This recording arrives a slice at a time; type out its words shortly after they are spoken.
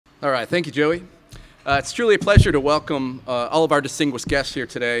All right, thank you, Joey. It's truly a pleasure to welcome all of our distinguished guests here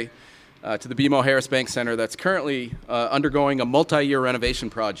today to the BMO Harris Bank Center that's currently undergoing a multi-year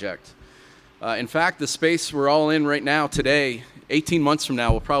renovation project. In fact, the space we're all in right now today, 18 months from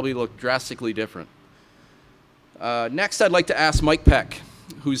now, will probably look drastically different. Next, I'd like to ask Mike Peck,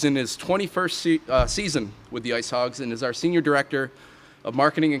 who's in his 21st season with the IceHogs and is our Senior Director of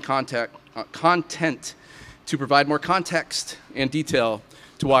Marketing and Content, to provide more context and detail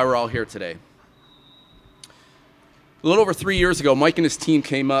to why we're all here today. A little over 3 years ago, Mike and his team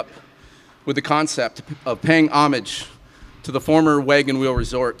came up with the concept of paying homage to the former Wagon Wheel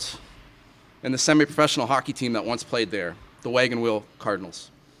Resort and the semi-professional hockey team that once played there, the Wagon Wheel Cardinals.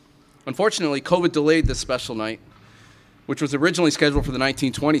 Unfortunately, COVID delayed this special night, which was originally scheduled for the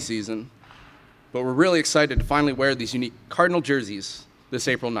 1920 season, but we're really excited to finally wear these unique Cardinal jerseys this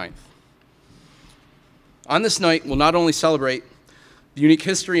April 9th. On this night, we'll not only celebrate the unique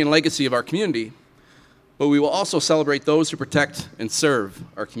history and legacy of our community, but we will also celebrate those who protect and serve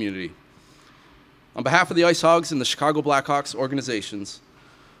our community. On behalf of the IceHogs and the Chicago Blackhawks organizations,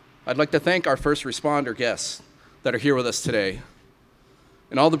 I'd like to thank our first responder guests that are here with us today,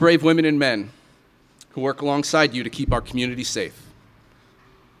 and all the brave women and men who work alongside you to keep our community safe.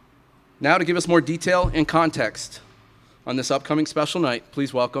 Now, to give us more detail and context on this upcoming special night,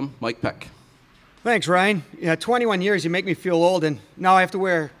 please welcome Mike Peck. Thanks, Ryan. 21 years, you make me feel old, and now I have to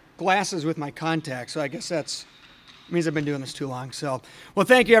wear glasses with my contacts, so I guess that means I've been doing this too long. So, well,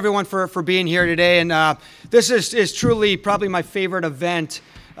 thank you, everyone, for being here today, and this is truly probably my favorite event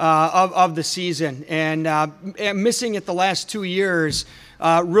of the season, and missing it the last 2 years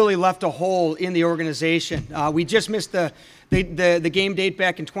really left a hole in the organization. We just missed the game date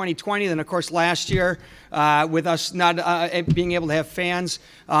back in 2020. Then, of course, last year, with us not being able to have fans,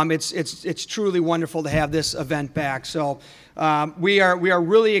 it's truly wonderful to have this event back. So we are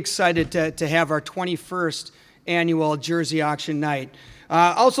really excited to have our 21st annual Jersey Auction Night.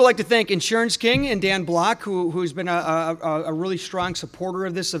 I also like to thank Insurance King and Dan Block, who's been a really strong supporter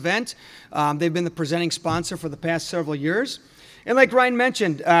of this event. They've been the presenting sponsor for the past several years. And like Ryan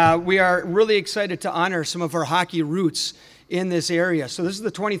mentioned, we are really excited to honor some of our hockey roots in this area. So this is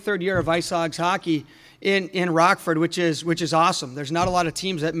the 23rd year of IceHogs hockey in Rockford, which is awesome. There's not a lot of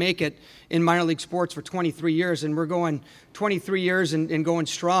teams that make it in minor league sports for 23 years, and we're going 23 years and going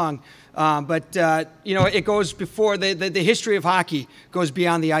strong. But it goes before the history of hockey goes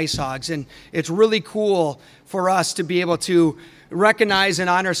beyond the IceHogs, and it's really cool for us to be able to recognize and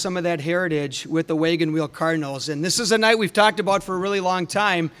honor some of that heritage with the Wagon Wheel Cardinals. And this is a night we've talked about for a really long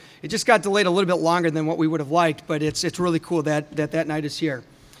time. It just got delayed a little bit longer than what we would have liked, but it's really cool that night is here.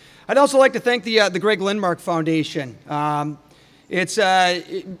 I'd also like to thank the Greg Lindmark Foundation. We'll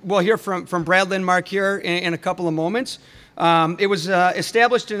hear from Brad Lindmark here in a couple of moments. It was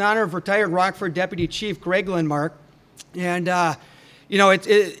established in honor of retired Rockford Deputy Chief Greg Lindmark, and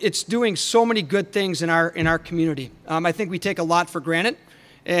it's doing so many good things in our community. I think we take a lot for granted,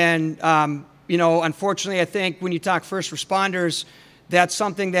 and unfortunately, I think when you talk first responders, that's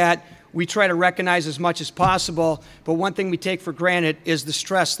something that we try to recognize as much as possible. But one thing we take for granted is the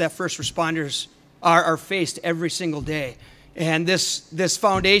stress that first responders are faced every single day. And this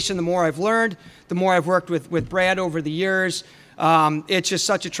foundation, the more I've learned, the more I've worked with Brad over the years, it's just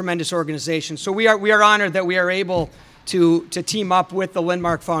such a tremendous organization. So we are honored that we are able to team up with the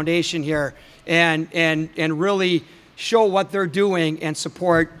Lindmark Foundation here and really show what they're doing and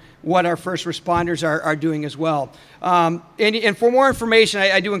support what our first responders are doing as well. And for more information,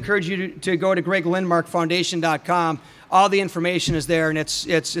 I do encourage you to go to GregLindmarkFoundation.com. All the information is there, and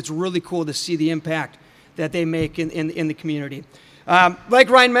it's really cool to see the impact that they make in the community. Like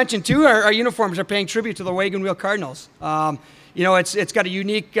Ryan mentioned, too, our uniforms are paying tribute to the Wagon Wheel Cardinals. It's got a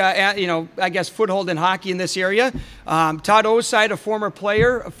unique, foothold in hockey in this area. Todd Oside, a former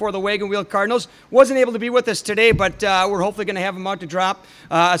player for the Wagon Wheel Cardinals, wasn't able to be with us today, but we're hopefully going to have him out to drop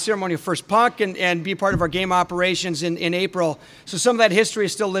a ceremonial first puck and be part of our game operations in April. So some of that history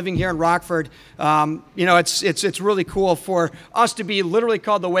is still living here in Rockford. It's really cool for us to be literally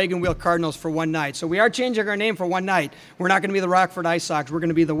called the Wagon Wheel Cardinals for one night. So we are changing our name for one night. We're not going to be the Rockford IceHogs. We're going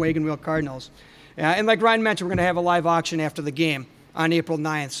to be the Wagon Wheel Cardinals. And like Ryan mentioned, we're going to have a live auction after the game on April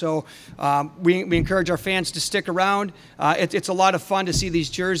 9th. So we encourage our fans to stick around. It's a lot of fun to see these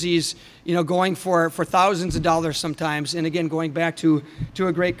jerseys, going for thousands of dollars sometimes, and again, going back to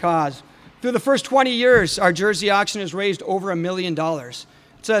a great cause. Through the first 20 years, our jersey auction has raised over $1 million.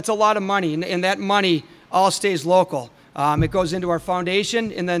 So it's a lot of money, and that money all stays local. It goes into our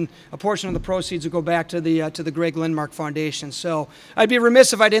foundation, and then a portion of the proceeds will go back to the Greg Lindmark Foundation. So I'd be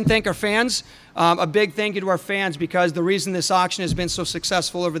remiss if I didn't thank our fans. A big thank you to our fans, because the reason this auction has been so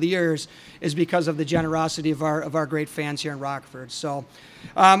successful over the years is because of the generosity of our great fans here in Rockford. So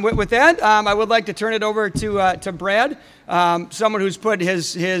with that, I would like to turn it over to Brad, someone who's put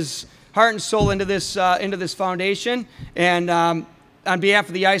his heart and soul into this foundation. And on behalf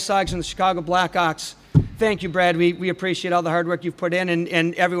of the IceHogs and the Chicago Blackhawks, thank you, Brad. We appreciate all the hard work you've put in,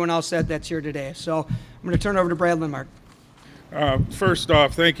 and everyone else that's here today. So I'm going to turn it over to Brad Lindmark. First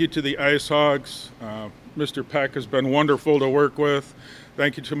off, thank you to the IceHogs. Mr. Peck has been wonderful to work with.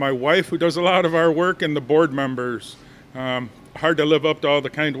 Thank you to my wife, who does a lot of our work, and the board members. Hard to live up to all the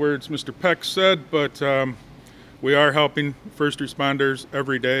kind words Mr. Peck said, but we are helping first responders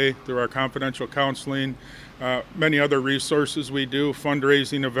every day through our confidential counseling, many other resources we do,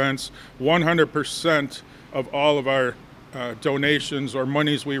 fundraising events. 100% of all of our donations or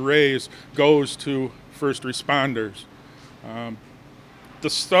monies we raise goes to first responders. The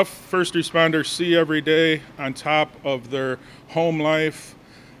stuff first responders see every day on top of their home life,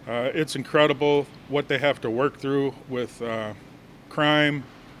 it's incredible what they have to work through with crime,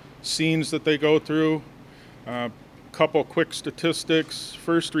 scenes that they go through. Couple quick statistics: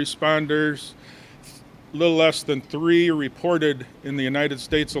 first responders, a little less than 3 reported in the United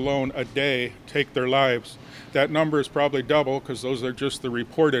States alone a day take their lives. That number is probably double, because those are just the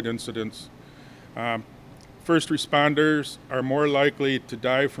reported incidents. First responders are more likely to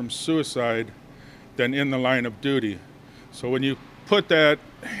die from suicide than in the line of duty. So when you put that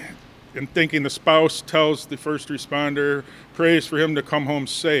in thinking the spouse tells the first responder, prays for him to come home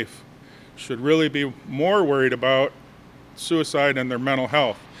safe, should really be more worried about suicide and their mental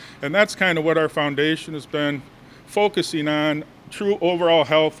health. And that's kind of what our foundation has been focusing on, true overall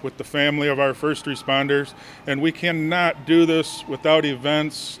health with the family of our first responders. And we cannot do this without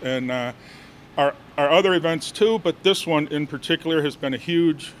events and our other events too, but this one in particular has been a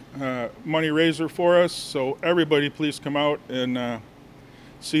huge money raiser for us. So everybody please come out and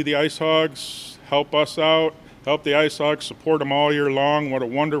see the IceHogs, help us out, help the IceHogs, support them all year long. What a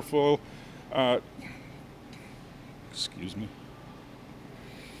wonderful,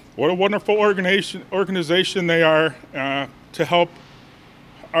 what a wonderful organization they are to help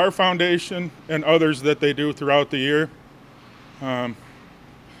our foundation and others that they do throughout the year.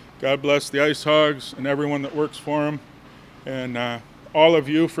 God bless the IceHogs and everyone that works for them, and all of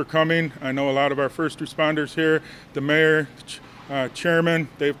you for coming. I know a lot of our first responders here, the mayor, chairman,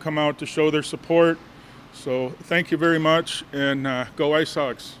 they've come out to show their support. So thank you very much, and go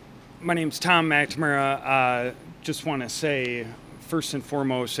IceHogs. My name's Tom McNamara. Just want to say, first and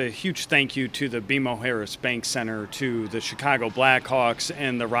foremost, a huge thank you to the BMO Harris Bank Center, to the Chicago Blackhawks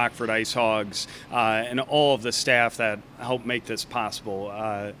and the Rockford IceHogs, and all of the staff that helped make this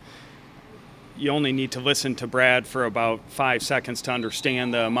possible. You only need to listen to Brad for about 5 seconds to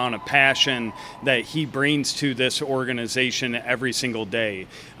understand the amount of passion that he brings to this organization every single day.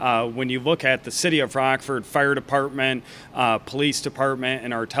 When you look at the City of Rockford Fire Department, Police Department,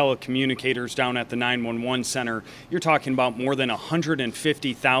 and our telecommunicators down at the 911 Center, you're talking about more than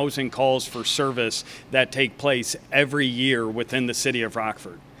 150,000 calls for service that take place every year within the City of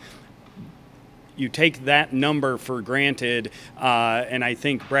Rockford. You take that number for granted, and I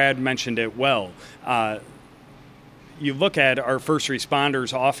think Brad mentioned it well. You look at our first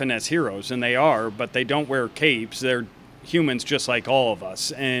responders often as heroes, and they are, but they don't wear capes. They're humans just like all of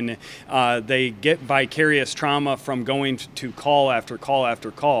us, and they get vicarious trauma from going to call after call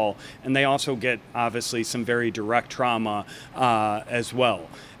after call, and they also get obviously some very direct trauma as well.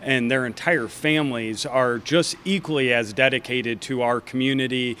 And their entire families are just equally as dedicated to our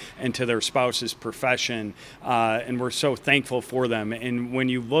community and to their spouse's profession, and we're so thankful for them. And when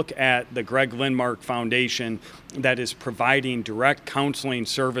you look at the Greg Lindmark Foundation that is providing direct counseling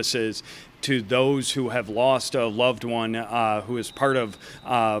services to those who have lost a loved one who is part of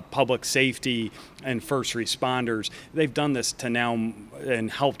public safety and first responders, they've done this to now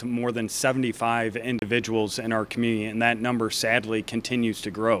and helped more than 75 individuals in our community, and that number sadly continues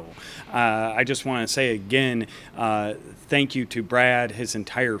to grow. I just want to say again, thank you to Brad, his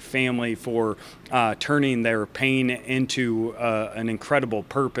entire family, for turning their pain into an incredible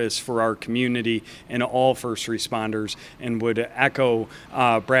purpose for our community and all first responders, and would echo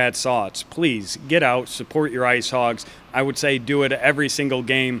Brad's thoughts. Please get out, support your IceHogs. I would say do it every single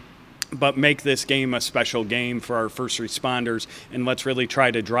game, but make this game a special game for our first responders, and let's really try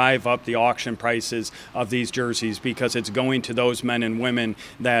to drive up the auction prices of these jerseys, because it's going to those men and women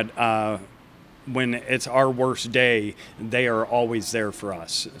that when it's our worst day, they are always there for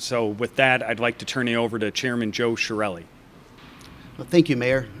us. So with that, I'd like to turn it over to Chairman Joe Chiarelli. Well, thank you,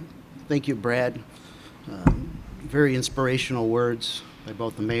 Mayor. Thank you, Brad. Very inspirational words by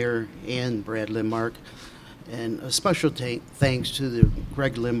both the Mayor and Brad Lindmark. And a special thanks to the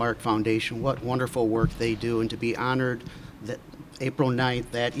Greg Lindmark Foundation. What wonderful work they do, and to be honored that April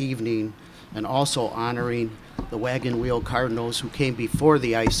 9th, that evening, and also honoring the Wagon Wheel Cardinals who came before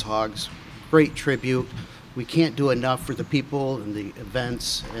the IceHogs. Great tribute. We can't do enough for the people and the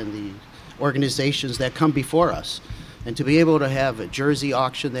events and the organizations that come before us. And to be able to have a jersey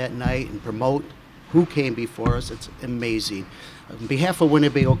auction that night and promote who came before us, it's amazing. On behalf of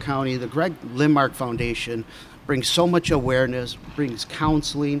Winnebago County, the Greg Lindmark Foundation brings so much awareness, brings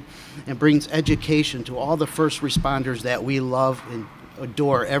counseling, and brings education to all the first responders that we love and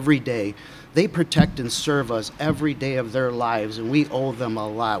adore every day. They protect and serve us every day of their lives, and we owe them a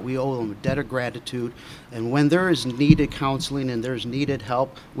lot. We owe them a debt of gratitude, and when there is needed counseling and there's needed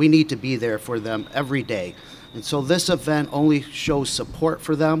help, we need to be there for them every day. And so this event only shows support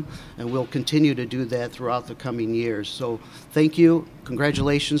for them, and we'll continue to do that throughout the coming years. So thank you.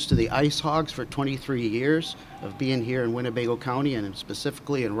 Congratulations to the IceHogs for 23 years of being here in Winnebago County, and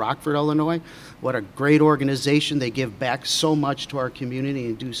specifically in Rockford, Illinois. What a great organization. They give back so much to our community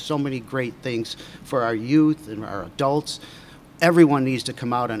and do so many great things for our youth and our adults. Everyone needs to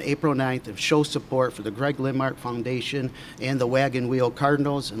come out on April 9th and show support for the Greg Lindmark Foundation and the Wagon Wheel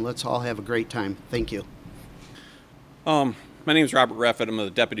Cardinals, and let's all have a great time. Thank you. My name is Robert Reffett. I'm the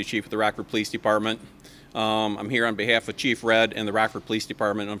Deputy Chief of the Rockford Police Department. I'm here on behalf of Chief Red and the Rockford Police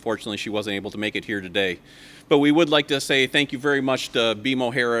Department. Unfortunately, she wasn't able to make it here today. But we would like to say thank you very much to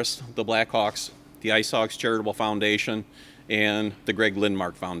BMO Harris, the Blackhawks, the IceHogs Charitable Foundation, and the Greg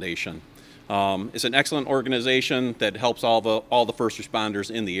Lindmark Foundation. It's an excellent organization that helps all the first responders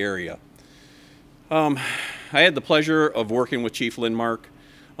in the area. I had the pleasure of working with Chief Lindmark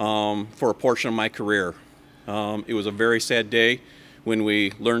for a portion of my career. It was a very sad day when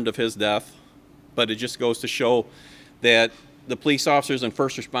we learned of his death, but it just goes to show that the police officers and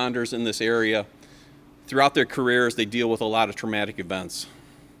first responders in this area, throughout their careers, they deal with a lot of traumatic events,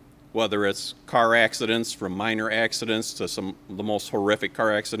 whether it's car accidents, from minor accidents to some of the most horrific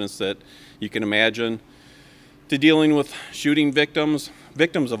car accidents that you can imagine, to dealing with shooting victims,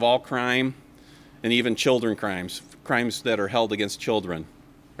 victims of all crime, and even children crimes, crimes that are held against children,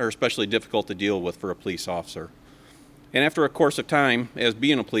 are especially difficult to deal with for a police officer. And after a course of time, as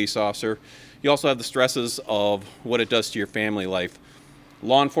being a police officer, you also have the stresses of what it does to your family life.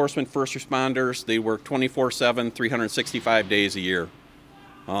 Law enforcement first responders, they work 24/7, 365 days a year.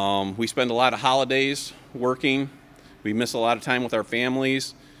 We spend a lot of holidays working. We miss a lot of time with our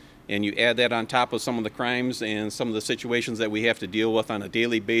families, and you add that on top of some of the crimes and some of the situations that we have to deal with on a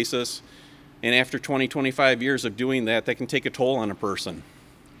daily basis. And after 25 years of doing that, that can take a toll on a person.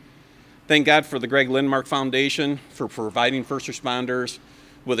 Thank God for the Greg Lindmark Foundation for providing first responders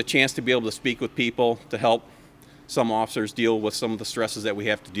with a chance to be able to speak with people to help some officers deal with some of the stresses that we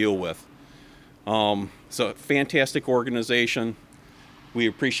have to deal with. So a fantastic organization. We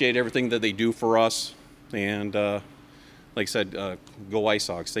appreciate everything that they do for us. And like I said, go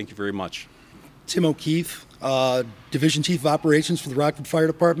IceHogs. Thank you very much. Tim O'Keefe, Division Chief of Operations for the Rockford Fire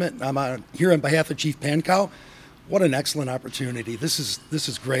Department. I'm here on behalf of Chief Pankow. What an excellent opportunity. This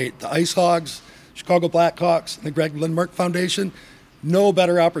is great. The IceHogs, Chicago Blackhawks, and the Greg Lindmark Foundation, no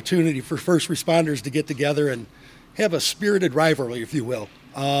better opportunity for first responders to get together and have a spirited rivalry, if you will.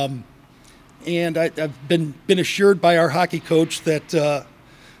 And I've been assured by our hockey coach that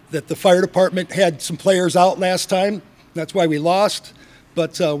the fire department had some players out last time. That's why we lost.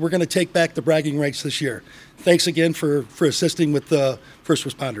 But we're going to take back the bragging rights this year. Thanks again for assisting with the first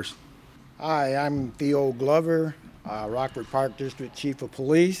responders. Hi, I'm Theo Glover, Rockford Park District Chief of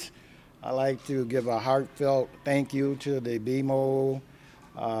Police. I'd like to give a heartfelt thank you to the BMO,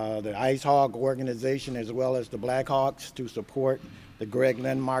 the IceHog organization, as well as the Blackhawks to support the Greg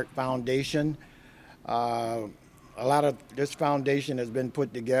Lindmark Foundation. A lot of this foundation has been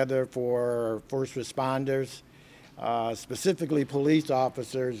put together for first responders, specifically police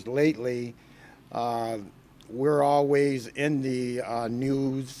officers. Lately, we're always in the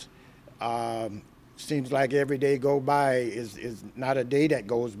news. Seems like every day go by is not a day that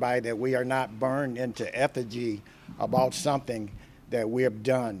goes by that we are not burned into effigy about something that we have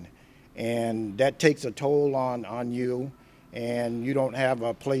done. And that takes a toll on you, and you don't have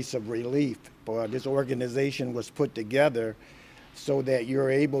a place of relief. But this organization was put together so that you're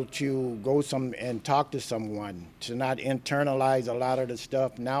able to go and talk to someone, to not internalize a lot of the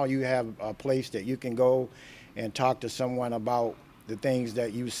stuff. Now you have a place that you can go and talk to someone about the things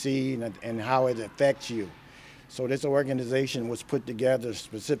that you see and how it affects you. So this organization was put together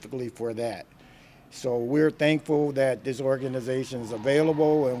specifically for that. So we're thankful that this organization is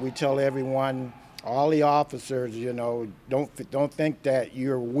available, and we tell everyone, all the officers, you know, don't think that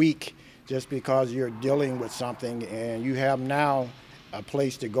you're weak just because you're dealing with something, and you have now a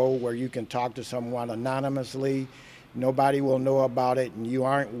place to go where you can talk to someone anonymously. Nobody will know about it, and you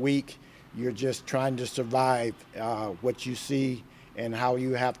aren't weak. You're just trying to survive what you see and how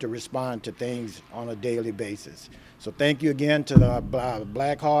you have to respond to things on a daily basis. So thank you again to the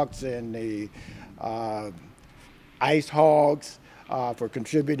Blackhawks and the IceHogs for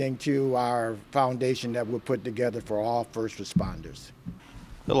contributing to our foundation that we put together for all first responders.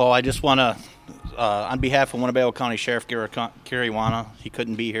 Hello, I just want to, on behalf of Winnebago County Sheriff Gary Wana, he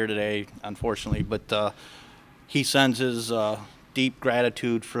couldn't be here today, unfortunately, but he sends his deep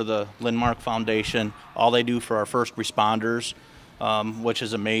gratitude for the Lindmark Foundation, all they do for our first responders, which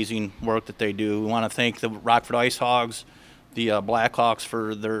is amazing work that they do. We want to thank the Rockford IceHogs, the Blackhawks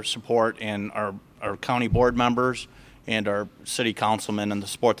for their support, and our county board members and our city councilmen and the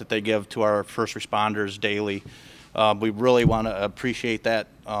support that they give to our first responders daily. We really want to appreciate that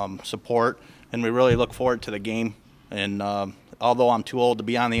support, and we really look forward to the game. And although I'm too old to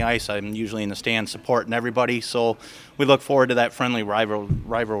be on the ice, I'm usually in the stands supporting everybody. So we look forward to that friendly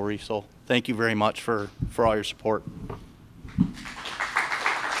rivalry. So thank you very much for all your support.